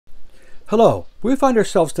Hello, we find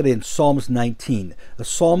ourselves today in Psalms 19, a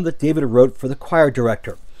psalm that David wrote for the choir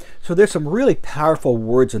director. So there's some really powerful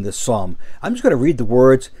words in this psalm. I'm just going to read the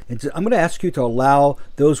words, and I'm going to ask you to allow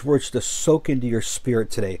those words to soak into your spirit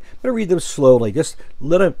today. I'm going to read them slowly. Just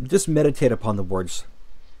meditate upon the words.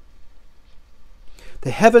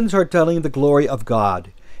 The heavens are telling the glory of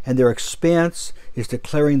God, and their expanse is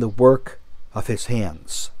declaring the work of his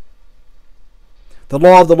hands. The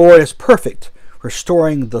law of the Lord is perfect,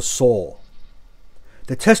 restoring the soul.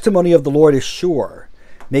 The testimony of the Lord is sure,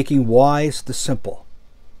 making wise the simple.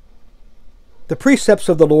 The precepts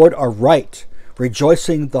of the Lord are right,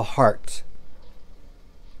 rejoicing the heart.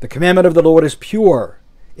 The commandment of the Lord is pure,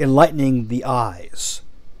 enlightening the eyes.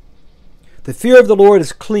 The fear of the Lord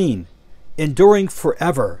is clean, enduring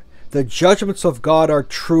forever. The judgments of God are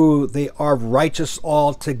true, they are righteous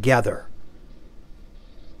altogether.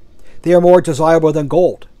 They are more desirable than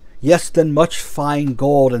gold, yes, than much fine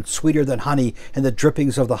gold, and sweeter than honey and the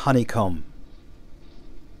drippings of the honeycomb.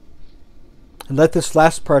 And let this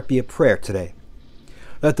last part be a prayer today.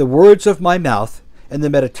 Let the words of my mouth and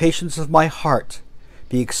the meditations of my heart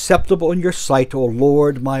be acceptable in your sight, O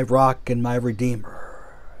Lord, my rock and my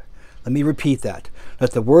redeemer. Let me repeat that.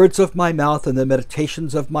 Let the words of my mouth and the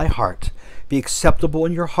meditations of my heart be acceptable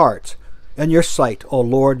in your heart and your sight, O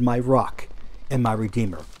Lord, my rock and my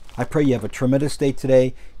redeemer. I pray you have a tremendous day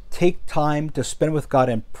today. Take time to spend with God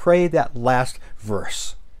and pray that last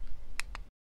verse.